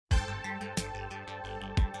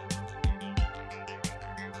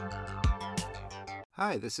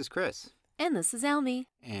Hi, this is Chris, And this is Almy.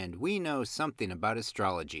 and we know something about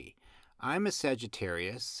astrology. I'm a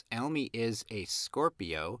Sagittarius, Almy is a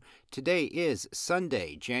Scorpio. Today is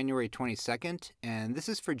Sunday, January 22nd, and this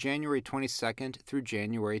is for January 22nd through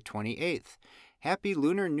January 28th. Happy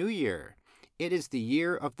Lunar New Year! It is the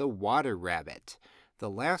year of the water rabbit. The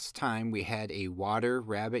last time we had a water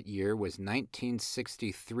rabbit year was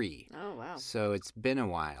 1963. Oh, wow. So it's been a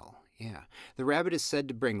while. Yeah. The rabbit is said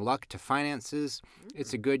to bring luck to finances.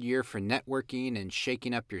 It's a good year for networking and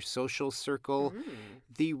shaking up your social circle.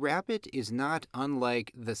 The rabbit is not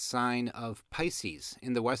unlike the sign of Pisces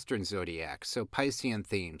in the Western zodiac. So Piscean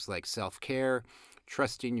themes like self-care,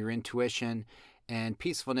 trusting your intuition, and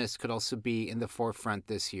peacefulness could also be in the forefront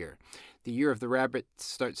this year. The year of the rabbit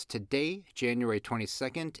starts today, January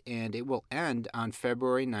 22nd, and it will end on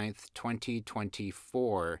February 9th,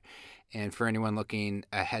 2024. And for anyone looking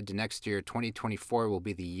ahead to next year, 2024 will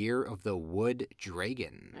be the year of the wood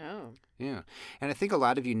dragon. Oh. Yeah. And I think a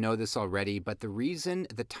lot of you know this already, but the reason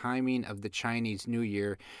the timing of the Chinese New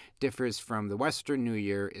Year differs from the Western New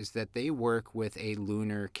Year is that they work with a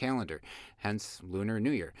lunar calendar, hence Lunar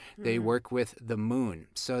New Year. They work with the moon.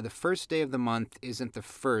 So the first day of the month isn't the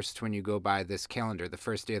first when you go by this calendar. The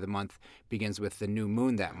first day of the month begins with the new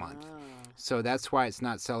moon that month. So that's why it's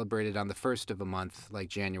not celebrated on the first of a month, like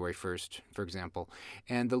January 1st, for example.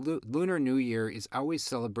 And the Lunar New Year is always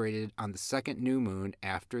celebrated on the second new moon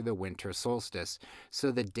after the winter solstice.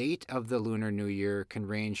 So the date of the Lunar New Year can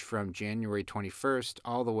range from January 21st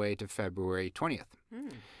all the way to February 20th.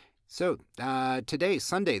 So, today,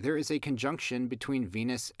 Sunday, there is a conjunction between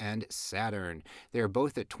Venus and Saturn. They are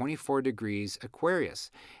both at 24 degrees Aquarius,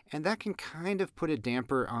 and that can kind of put a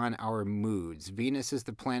damper on our moods. Venus is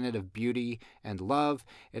the planet of beauty and love.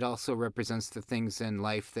 It also represents the things in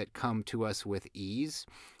life that come to us with ease,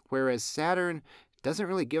 whereas Saturn doesn't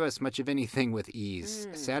really give us much of anything with ease.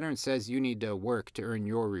 Saturn says you need to work to earn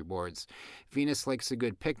your rewards. Venus likes a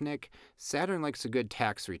good picnic. Saturn likes a good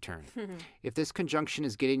tax return. If this conjunction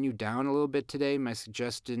is getting you down a little bit today, my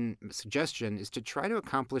suggestion is to try to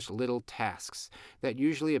accomplish little tasks. That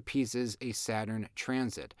usually appeases a Saturn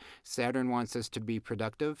transit. Saturn wants us to be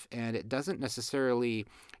productive, and it doesn't necessarily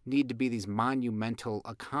need to be these monumental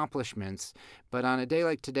accomplishments, but on a day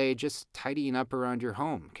like today, just tidying up around your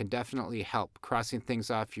home can definitely help. Crossing things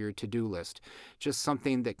off your to-do list. Just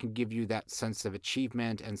something that can give you that sense of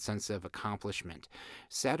achievement and sense of accomplishment.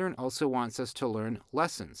 Saturn also wants us to learn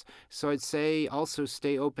lessons. So I'd say also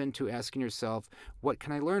stay open to asking yourself, what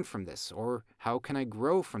can I learn from this? Or how can I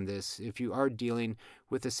grow from this if you are dealing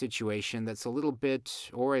with a situation that's a little bit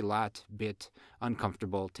or a lot bit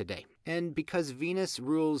uncomfortable today? And because Venus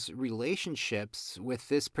rules relationships, with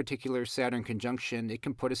this particular Saturn conjunction, it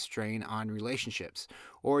can put a strain on relationships.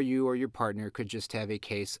 Or you or your partner could just have a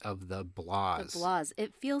case of the blahs. The blahs.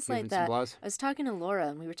 It feels You like having some that. blahs? I was talking to Laura,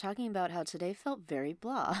 and we were talking about how today felt very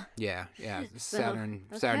blah. Yeah. So, Saturn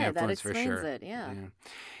okay, that influence for explains sure. it, yeah.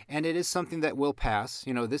 And it is something that will pass.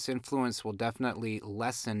 This influence will definitely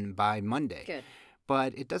lessen by Monday. Good.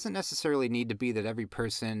 But it doesn't necessarily need to be that every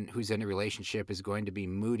person who's in a relationship is going to be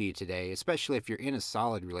moody today, especially if you're in a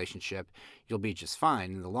solid relationship. You'll be just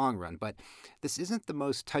fine in the long run. But this isn't the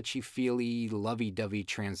most touchy-feely, lovey-dovey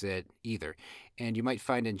transit either. And you might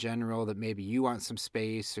find in general that maybe you want some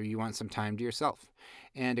space or you want some time to yourself.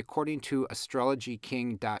 And according to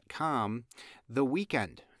astrologyking.com, the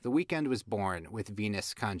weekend was born with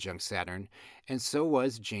Venus conjunct Saturn, and so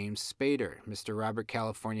was James Spader. Mr. Robert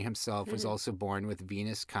California himself was also born with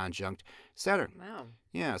Venus conjunct Saturn. Wow.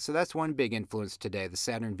 Yeah, so that's one big influence today, the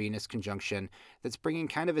Saturn-Venus conjunction, that's bringing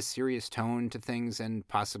kind of a serious tone to things and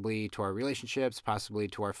possibly to our relationships, possibly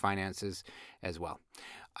to our finances as well.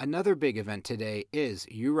 Another big event today is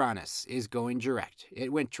Uranus is going direct.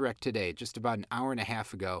 It went direct today, just about an hour and a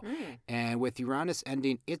half ago. And with Uranus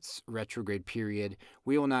ending its retrograde period,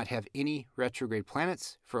 we will not have any retrograde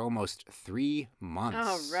planets for almost 3 months.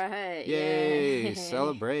 All right. Yay!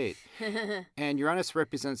 Celebrate. And Uranus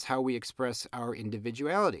represents how we express our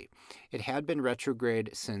individuality. It had been retrograde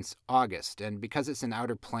since August, and because it's an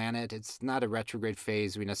outer planet, it's not a retrograde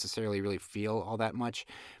phase we necessarily really feel all that much.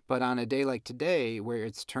 But on a day like today, where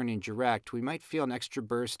it's turning direct, we might feel an extra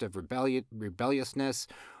burst of rebelliousness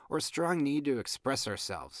or a strong need to express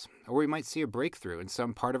ourselves. Or we might see a breakthrough in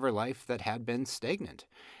some part of our life that had been stagnant.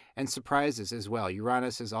 And surprises as well.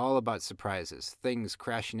 Uranus is all about surprises, things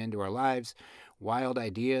crashing into our lives, wild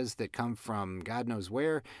ideas that come from God knows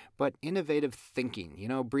where, but innovative thinking,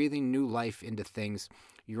 breathing new life into things.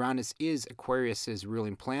 Uranus is Aquarius's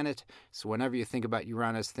ruling planet, so whenever you think about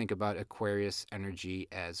Uranus, think about Aquarius energy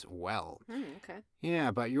as well. Okay.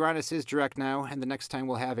 Yeah, but Uranus is direct now, and the next time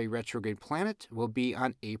we'll have a retrograde planet will be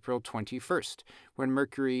on April 21st, when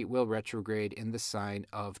Mercury will retrograde in the sign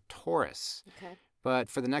of Taurus. Okay.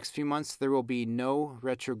 But for the next few months, there will be no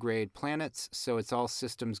retrograde planets, so it's all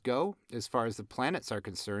systems go as far as the planets are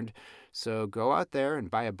concerned. So go out there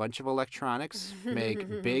and buy a bunch of electronics,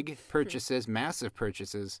 make big purchases, massive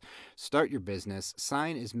purchases, start your business,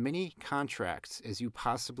 sign as many contracts as you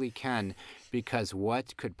possibly can, because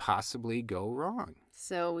what could possibly go wrong?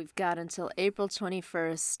 So we've got until April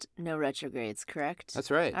 21st, no retrogrades, correct? That's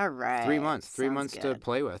right. All right. 3 months. 3 Sounds months to good.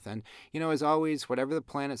 play with. And, as always, whatever the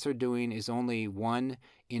planets are doing is only one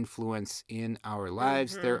influence in our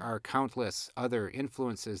lives. There are countless other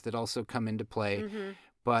influences that also come into play.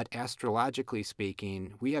 But astrologically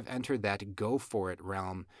speaking, we have entered that go for it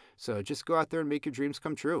realm. So just go out there and make your dreams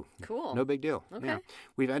come true. Cool. No big deal. Okay. Yeah.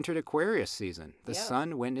 We've entered Aquarius season. The Yeah.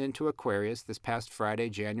 sun went into Aquarius this past Friday,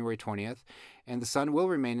 January 20th, and the sun will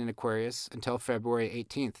remain in Aquarius until February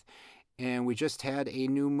 18th. And we just had a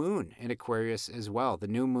new moon in Aquarius as well. The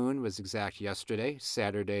new moon was exact yesterday,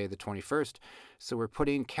 Saturday the 21st. So we're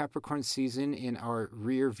putting Capricorn season in our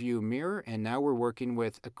rear view mirror, and now we're working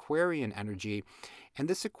with Aquarian energy. And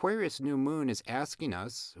this Aquarius new moon is asking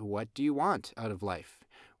us, what do you want out of life?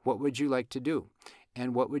 What would you like to do?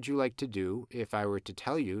 And what would you like to do if I were to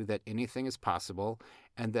tell you that anything is possible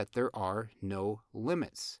and that there are no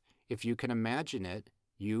limits? If you can imagine it,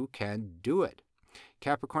 you can do it.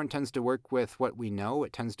 Capricorn tends to work with what we know.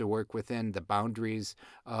 It tends to work within the boundaries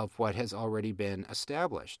of what has already been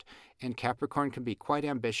established. And Capricorn can be quite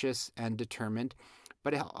ambitious and determined,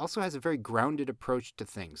 but it also has a very grounded approach to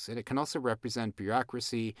things. And it can also represent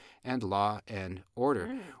bureaucracy and law and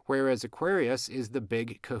order. Whereas Aquarius is the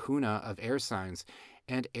big kahuna of air signs.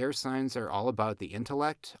 And air signs are all about the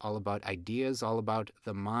intellect, all about ideas, all about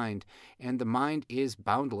the mind. And the mind is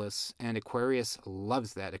boundless, and Aquarius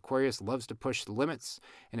loves that. Aquarius loves to push the limits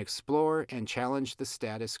and explore and challenge the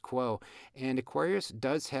status quo. And Aquarius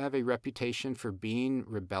does have a reputation for being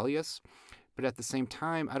rebellious, but at the same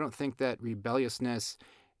time, I don't think that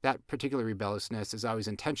that particular rebelliousness is always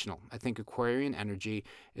intentional. I think Aquarian energy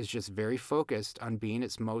is just very focused on being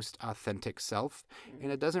its most authentic self,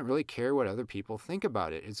 and it doesn't really care what other people think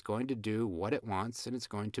about it. It's going to do what it wants, and it's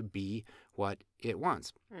going to be what it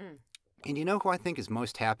wants. And you know who I think is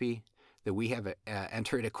most happy that we have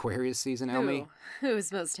entered Aquarius season, Elmi?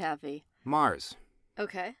 Who's most happy? Mars.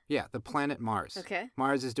 Okay. Yeah, the planet Mars. Okay.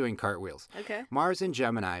 Mars is doing cartwheels. Okay. Mars in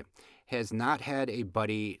Gemini has not had a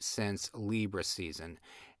buddy since Libra season,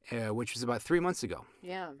 which was about 3 months ago.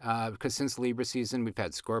 Yeah. Because since Libra season, we've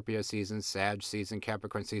had Scorpio season, Sag season,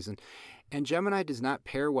 Capricorn season. And Gemini does not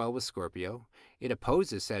pair well with Scorpio. It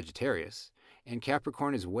opposes Sagittarius. And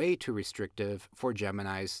Capricorn is way too restrictive for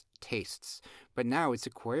Gemini's tastes. But now it's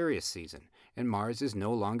Aquarius season, and Mars is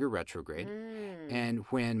no longer retrograde. And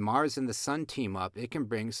when Mars and the Sun team up, it can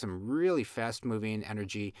bring some really fast-moving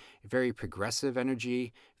energy, very progressive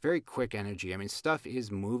energy, very quick energy. I mean, stuff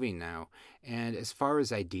is moving now. And as far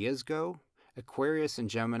as ideas go, Aquarius and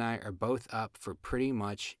Gemini are both up for pretty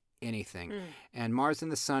much anything. And Mars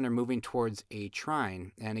and the Sun are moving towards a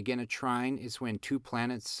trine. And again, a trine is when two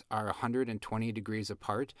planets are 120 degrees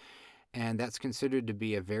apart. And that's considered to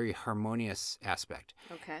be a very harmonious aspect.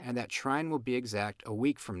 Okay. And that trine will be exact a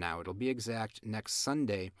week from now. It'll be exact next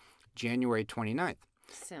Sunday, January 29th.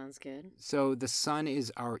 Sounds good. So the sun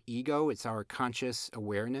is our ego. It's our conscious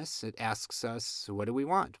awareness. It asks us, what do we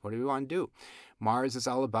want? What do we want to do? Mars is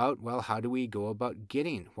all about, well, how do we go about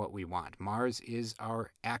getting what we want? Mars is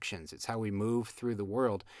our actions. It's how we move through the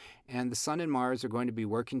world. And the sun and Mars are going to be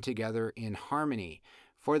working together in harmony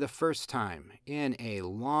for the first time in a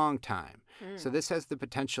long time. So this has the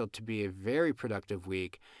potential to be a very productive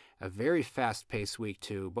week, a very fast-paced week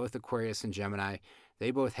too. Both Aquarius and Gemini,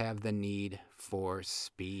 they both have the need for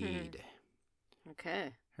speed.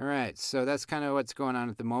 Okay. All right, so that's kind of what's going on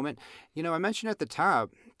at the moment. You know, I mentioned at the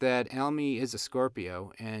top that Elmi is a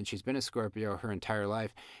Scorpio, and she's been a Scorpio her entire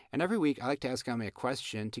life. And every week I like to ask Elmi a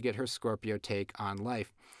question to get her Scorpio take on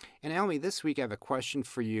life. And Elmi, this week I have a question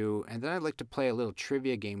for you, and then I'd like to play a little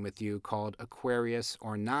trivia game with you called Aquarius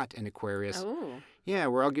or Not an Aquarius. Oh. Yeah,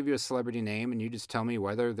 where I'll give you a celebrity name, and you just tell me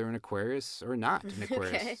whether they're an Aquarius or not an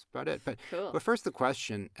Aquarius. Okay. That's about it. Cool. But first the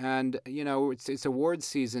question, and you know it's award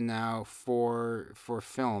season now for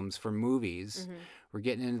films, for movies. We're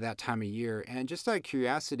getting into that time of year, and just out of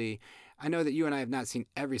curiosity, I know that you and I have not seen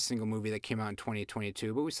every single movie that came out in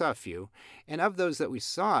 2022, but we saw a few. And of those that we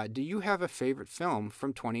saw, do you have a favorite film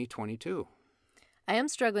from 2022? I am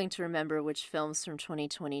struggling to remember which films from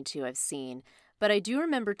 2022 I've seen, but I do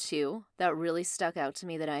remember two that really stuck out to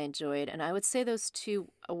me that I enjoyed, and I would say those two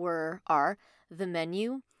are The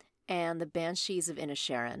Menu and The Banshees of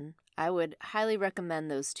Inisherin. I would highly recommend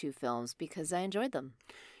those two films because I enjoyed them.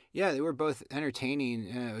 Yeah, they were both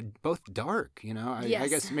entertaining, both dark. I Yes.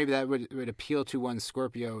 guess maybe that would appeal to one's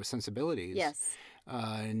Scorpio sensibilities. Yes.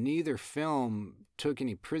 Neither film took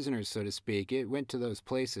any prisoners, so to speak. It went to those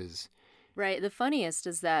places. Right. The funniest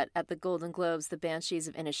is that at the Golden Globes, The Banshees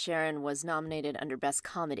of Inisherin was nominated under Best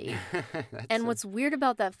Comedy. And what's weird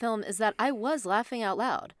about that film is that I was laughing out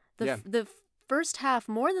loud. The first half,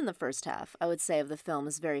 more than the first half, I would say, of the film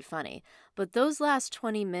is very funny. But those last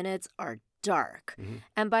 20 minutes are dark. Mm-hmm.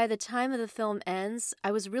 And by the time of the film ends,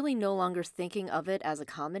 I was really no longer thinking of it as a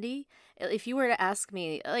comedy. If you were to ask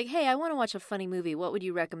me, like, hey, I want to watch a funny movie, what would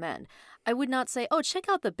you recommend? I would not say, oh, check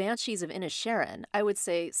out The Banshees of Inisherin. I would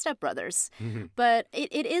say Step Brothers. Mm-hmm. But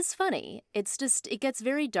it is funny. It's just, it gets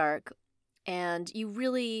very dark, and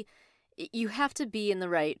you have to be in the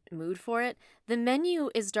right mood for it. The Menu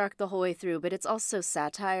is dark the whole way through, but it's also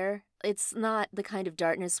satire. It's not the kind of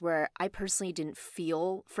darkness where I personally didn't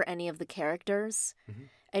feel for any of the characters. Mm-hmm.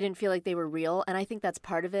 I didn't feel like they were real, and I think that's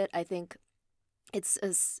part of it. I think it's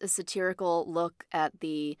a satirical look at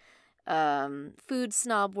the food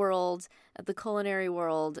snob world, at the culinary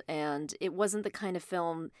world, and it wasn't the kind of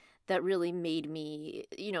film that really made me,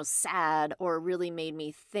 sad or really made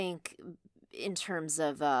me think in terms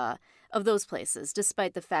of those places,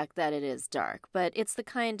 despite the fact that it is dark. But it's the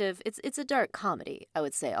kind of it's a dark comedy, I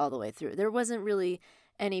would say, all the way through. There wasn't really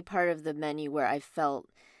any part of The Menu where I felt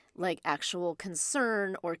like actual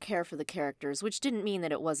concern or care for the characters, which didn't mean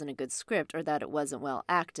that it wasn't a good script or that it wasn't well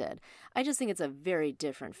acted. I just think it's a very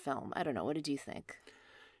different film. I don't know. What did you think?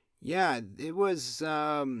 Yeah, it was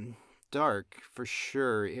dark for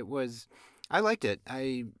sure. I liked it.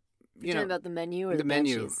 Talking about The Menu or the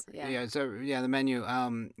menu. Banshees? The Menu.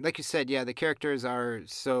 Like you said, the characters are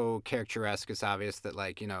so characteresque. It's obvious that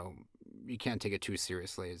you can't take it too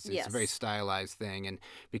seriously. It's a very stylized thing, and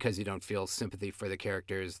because you don't feel sympathy for the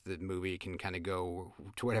characters, the movie can kind of go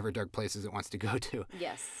to whatever dark places it wants to go to.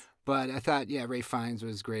 Yes. But I thought, Ralph Fiennes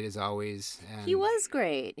was great as always. And he was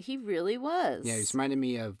great. He really was. Yeah, he's reminded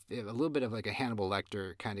me of a little bit of like a Hannibal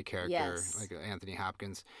Lecter kind of character, Yes. like Anthony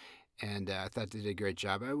Hopkins. And I thought they did a great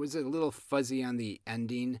job. I was a little fuzzy on the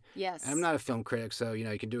ending. Yes. I'm not a film critic, so, you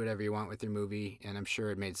can do whatever you want with your movie, and I'm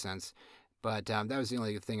sure it made sense. But that was the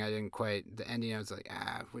only thing I didn't quite... The ending, I was like,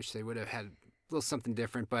 I wish they would have had a little something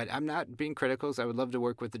different. But I'm not being critical, so I would love to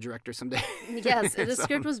work with the director someday. Yes, the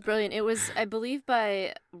script was brilliant. It was, I believe,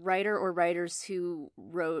 by writer or writers who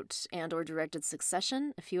wrote and or directed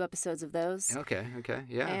Succession, a few episodes of those. Okay,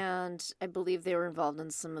 yeah. And I believe they were involved in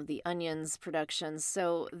some of the Onions productions.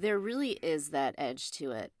 So there really is that edge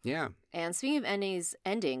to it. Yeah. And speaking of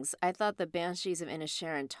endings, I thought the Banshees of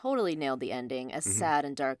Inisherin totally nailed the ending, as sad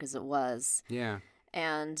and dark as it was. Yeah.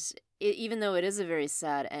 And even though it is a very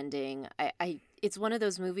sad ending, it's one of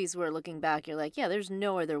those movies where looking back, you're like, yeah, there's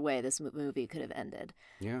no other way this movie could have ended.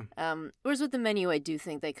 Yeah. Whereas with The Menu, I do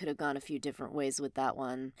think they could have gone a few different ways with that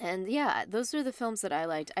one. And yeah, those are the films that I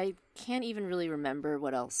liked. I can't even really remember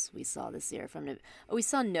what else we saw this year. We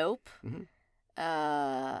saw Nope. Mm-hmm.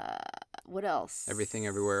 What else? Everything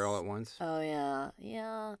Everywhere All at Once. Oh,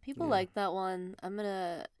 yeah. People like that one.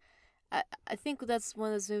 I think that's one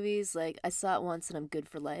of those movies, like, I saw it once and I'm good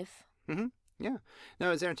for life. Mm-hmm. Yeah. No,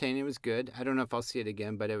 it was entertaining. It was good. I don't know if I'll see it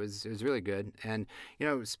again, but it was really good. And,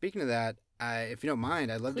 speaking of that, if you don't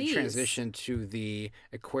mind, I'd love to transition to the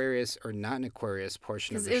Aquarius or not an Aquarius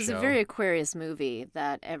portion of the show. Because it was a very Aquarius movie,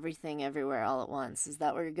 that Everything Everywhere All at Once. Is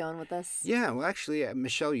that where you're going with this? Yeah, well, actually,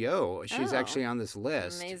 Michelle Yeoh, she's actually on this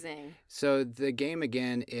list. Amazing. So the game,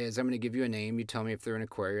 again, is I'm going to give you a name. You tell me if they're an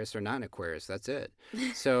Aquarius or not an Aquarius. That's it.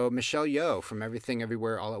 So Michelle Yeoh from Everything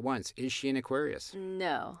Everywhere All at Once. Is she an Aquarius?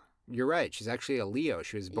 No. You're right. She's actually a Leo.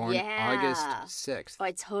 She was born August 6th. Oh,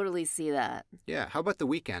 I totally see that. Yeah. How about The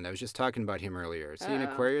Weeknd? I was just talking about him earlier. Is he an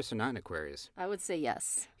Aquarius or not an Aquarius? I would say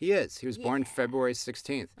yes. He is. He was born February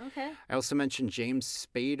 16th. Okay. I also mentioned James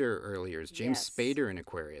Spader earlier. Is James Spader an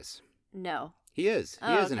Aquarius? No. He is.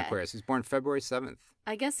 He is an Aquarius. He's born February 7th.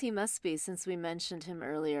 I guess he must be, since we mentioned him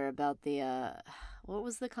earlier about the... What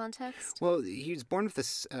was the context? Well, he was born with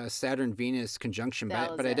this Saturn-Venus conjunction,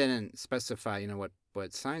 but I didn't specify,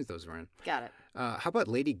 what signs those were in. Got it. How about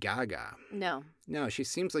Lady Gaga? No. No, she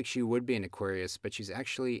seems like she would be an Aquarius, but she's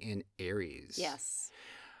actually in Aries. Yes.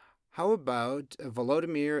 How about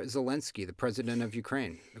Volodymyr Zelensky, the president of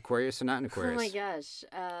Ukraine? Aquarius or not an Oh my Aquarius?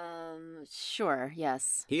 gosh. Sure.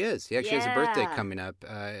 Yes. He is. He actually has a birthday Yeah. coming up.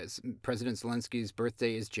 President Zelensky's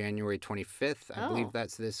birthday is January 25th. I believe Oh,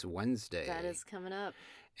 that's this that Wednesday. is coming up.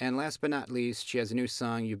 And last but not least, she has a new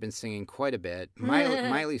song you've been singing quite a bit.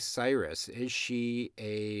 Miley Cyrus. Is she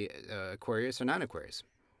a Aquarius or non Aquarius?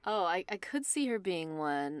 Oh, I could see her being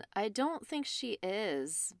one. I don't think she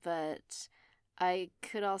is, but I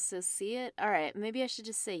could also see it. All right, maybe I should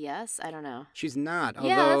just say yes. I don't know. She's not,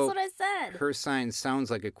 Yeah, that's although what I said. her sign sounds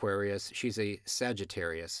like Aquarius. She's a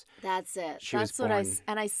Sagittarius. That's it. She was That's what I born.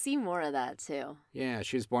 and I see more of that too. Yeah,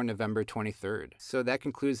 she was born November 23rd. So that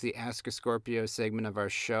concludes the Ask a Scorpio segment of our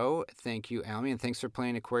show. Thank you, Almy, and thanks for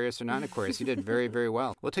playing Aquarius or non Aquarius. You did very, very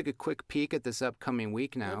well. We'll take a quick peek at this upcoming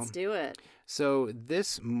week now. Let's do it. So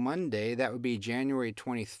this Monday, that would be January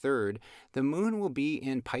 23rd, the moon will be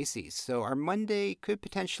in Pisces. So our Monday could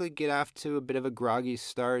potentially get off to a bit of a groggy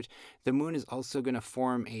start. The moon is also going to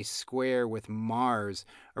form a square with Mars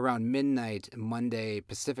around midnight Monday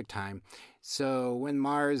Pacific time. So when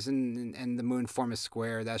Mars and the moon form a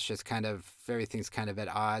square, that's just kind of, everything's kind of at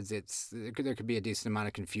odds. There could be a decent amount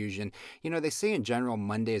of confusion. You know, they say in general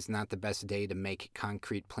Monday is not the best day to make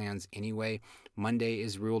concrete plans anyway. Monday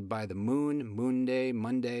is ruled by the moon, Moon Day,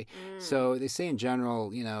 Monday. So they say in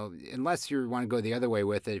general, you know, unless you want to go the other way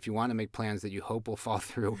with it, if you want to make plans that you hope will fall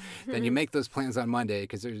through, then you make those plans on Monday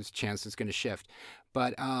because there's a chance it's going to shift.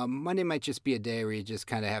 But Monday might just be a day where you just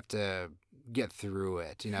kind of have to get through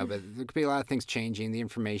it, you know, but there could be a lot of things changing. The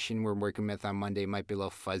information we're working with on Monday might be a little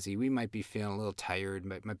fuzzy. We might be feeling a little tired,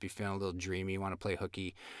 might be feeling a little dreamy, want to play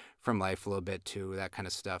hooky from life a little bit too, that kind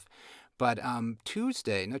of stuff. But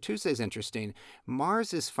Tuesday's interesting.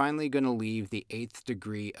 Mars is finally going to leave the 8th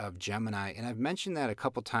degree of Gemini. And I've mentioned that a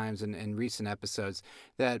couple times in recent episodes,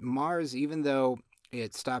 that Mars, even though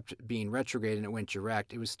it stopped being retrograde and it went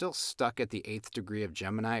direct, it was still stuck at the 8th degree of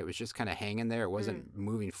Gemini. It was just kind of hanging there. It wasn't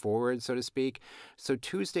moving forward, so to speak. So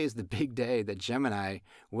Tuesday is the big day that Gemini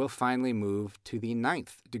will finally move to the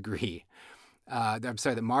 9th degree.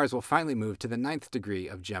 That Mars will finally move to the 9th degree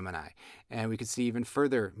of Gemini. And we could see even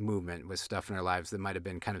further movement with stuff in our lives that might have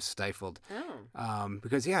been kind of stifled.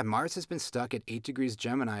 Because, Mars has been stuck at 8 degrees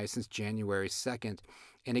Gemini since January 2nd.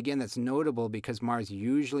 And again, that's notable because Mars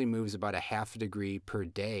usually moves about a half a degree per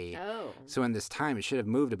day. Oh. So in this time, it should have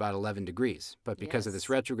moved about 11 degrees. But because of this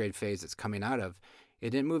retrograde phase it's coming out of, it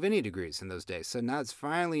didn't move any degrees in those days. So now it's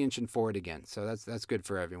finally inching forward again. So that's good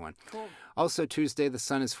for everyone. Cool. Also, Tuesday, the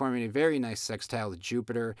sun is forming a very nice sextile with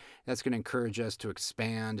Jupiter. That's going to encourage us to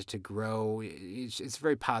expand, to grow. It's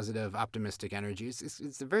very positive, optimistic energy.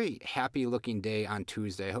 It's a very happy-looking day on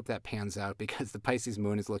Tuesday. I hope that pans out because the Pisces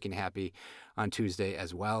moon is looking happy on Tuesday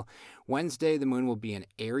as well. Wednesday, the moon will be in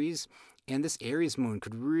Aries. And this Aries moon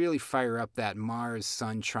could really fire up that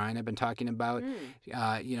Mars-Sun trine I've been talking about. When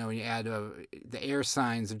you add the air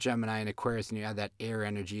signs of Gemini and Aquarius, and you add that air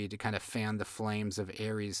energy to kind of fan the flames of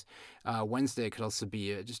Aries. Wednesday could also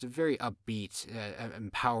be just a very upbeat,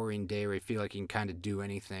 empowering day where you feel like you can kind of do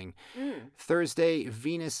anything. Thursday,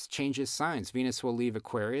 Venus changes signs. Venus will leave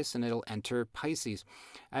Aquarius and it'll enter Pisces.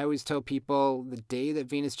 I always tell people the day that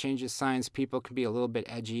Venus changes signs, people can be a little bit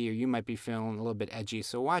edgy, or you might be feeling a little bit edgy,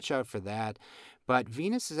 so watch out for that. But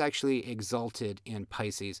Venus is actually exalted in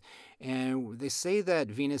Pisces. And they say that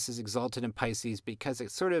Venus is exalted in Pisces because it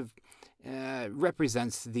sort of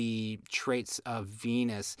represents the traits of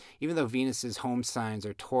Venus. Even though Venus's home signs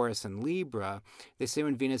are Taurus and Libra, they say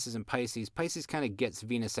when Venus is in Pisces, Pisces kind of gets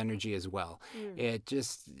Venus energy as well. It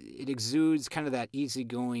exudes kind of that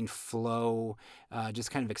easygoing flow,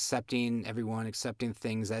 just kind of accepting everyone, accepting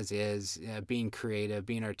things as is, being creative,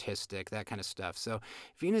 being artistic, that kind of stuff. So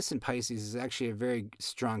Venus in Pisces is actually a very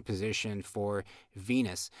strong position for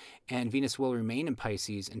Venus. And Venus will remain in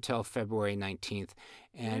Pisces until February 19th.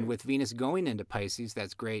 And with Venus going into Pisces,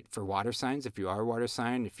 that's great for water signs. If you are a water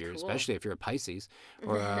sign, especially if you're a Pisces,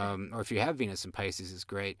 or if you have Venus in Pisces, is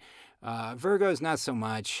great. Virgos, not so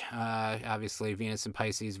much. Obviously, Venus in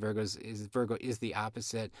Pisces, Virgo is the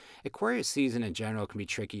opposite. Aquarius season in general can be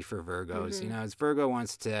tricky for Virgos. As Virgo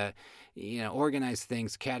wants to, organize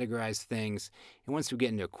things, categorize things. And once we get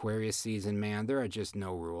into Aquarius season, man, there are just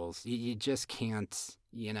no rules. You just can't.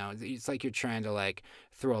 It's like you're trying to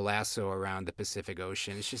throw a lasso around the Pacific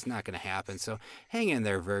Ocean. It's just not going to happen. So hang in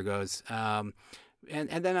there, Virgos. And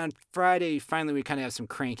then on Friday, finally, we kind of have some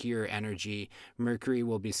crankier energy. Mercury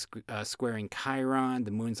will be squaring Chiron.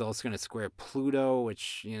 The moon's also going to square Pluto,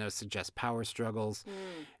 which suggests power struggles.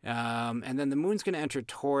 And then the moon's going to enter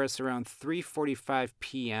Taurus around 3:45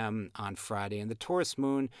 p.m. on Friday, and the Taurus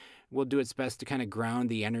moon will do its best to kind of ground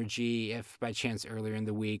the energy. If by chance earlier in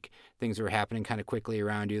the week things were happening kind of quickly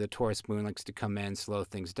around you, the Taurus moon likes to come in, slow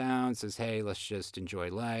things down, says, hey, let's just enjoy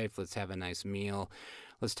life. Let's have a nice meal.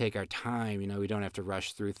 Let's take our time. We don't have to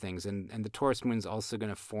rush through things. And the Taurus moon is also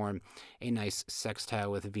going to form a nice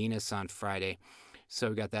sextile with Venus on Friday. So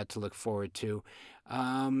we got that to look forward to.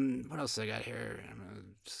 What else I got here? I'm going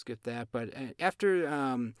to skip that. But after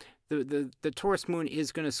the Taurus moon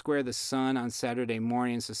is going to square the sun on Saturday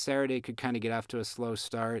morning, so Saturday could kind of get off to a slow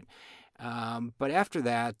start. But after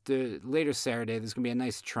that, later Saturday, there's going to be a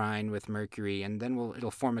nice trine with Mercury, and then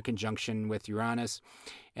it'll form a conjunction with Uranus.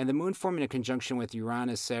 And the moon forming a conjunction with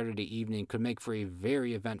Uranus Saturday evening could make for a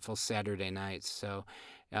very eventful Saturday night. So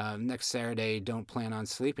next Saturday, don't plan on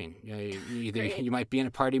sleeping. Either you might be in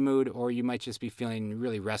a party mood, or you might just be feeling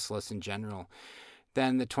really restless in general.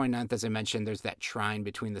 Then the 29th, as I mentioned, there's that trine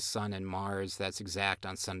between the Sun and Mars. That's exact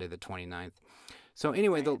on Sunday the 29th. So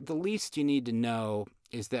anyway, the least you need to know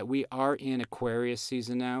is that we are in Aquarius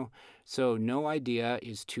season now. So no idea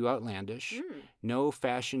is too outlandish. No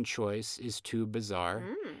fashion choice is too bizarre.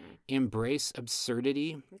 Embrace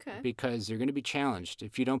absurdity because you're going to be challenged.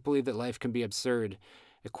 If you don't believe that life can be absurd,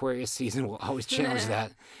 Aquarius season will always challenge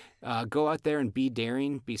that. Go out there and be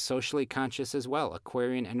daring, be socially conscious as well.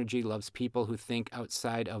 Aquarian energy loves people who think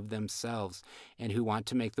outside of themselves and who want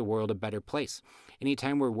to make the world a better place.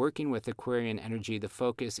 Anytime we're working with Aquarian energy, the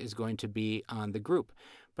focus is going to be on the group.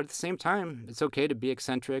 But at the same time, it's okay to be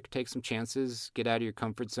eccentric, take some chances, get out of your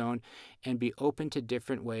comfort zone, and be open to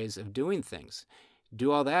different ways of doing things.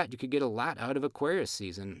 Do all that, you could get a lot out of Aquarius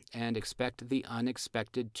season, and expect the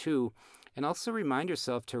unexpected too. And also remind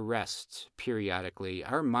yourself to rest periodically.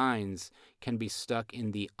 Our minds can be stuck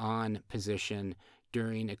in the on position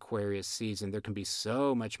during Aquarius season. There can be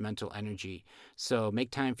so much mental energy. So make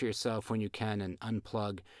time for yourself when you can and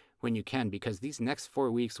unplug when you can, because these next 4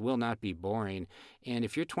 weeks will not be boring. And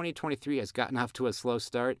if your 2023 has gotten off to a slow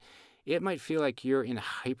start, it might feel like you're in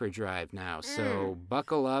hyperdrive now. So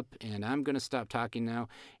buckle up, and I'm going to stop talking now.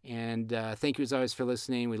 And thank you as always for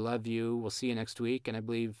listening. We love you. We'll see you next week. And I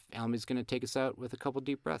believe Almy's going to take us out with a couple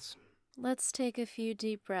deep breaths. Let's take a few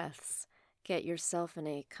deep breaths. Get yourself in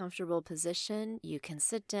a comfortable position. You can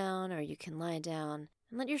sit down or you can lie down.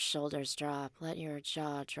 And let your shoulders drop. Let your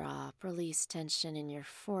jaw drop. Release tension in your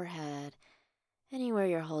forehead. Anywhere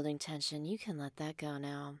you're holding tension, you can let that go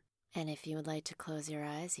now. And if you would like to close your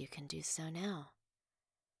eyes, you can do so now.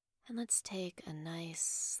 And let's take a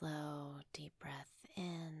nice, slow, deep breath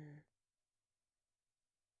in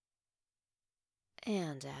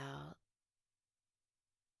and out.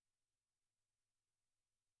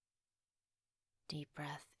 Deep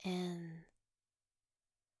breath in,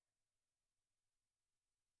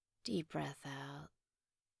 deep breath out.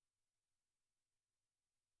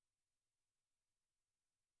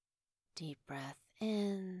 Deep breath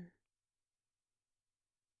in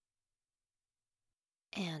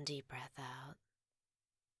and deep breath out.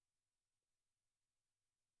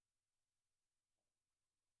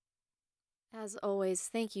 As always,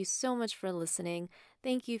 thank you so much for listening.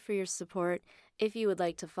 Thank you for your support. If you would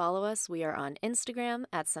like to follow us, we are on Instagram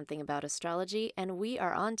at somethingaboutastrology, and we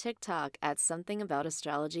are on TikTok at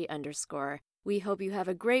somethingaboutastrology_. We hope you have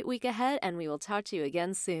a great week ahead, and we will talk to you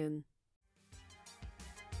again soon.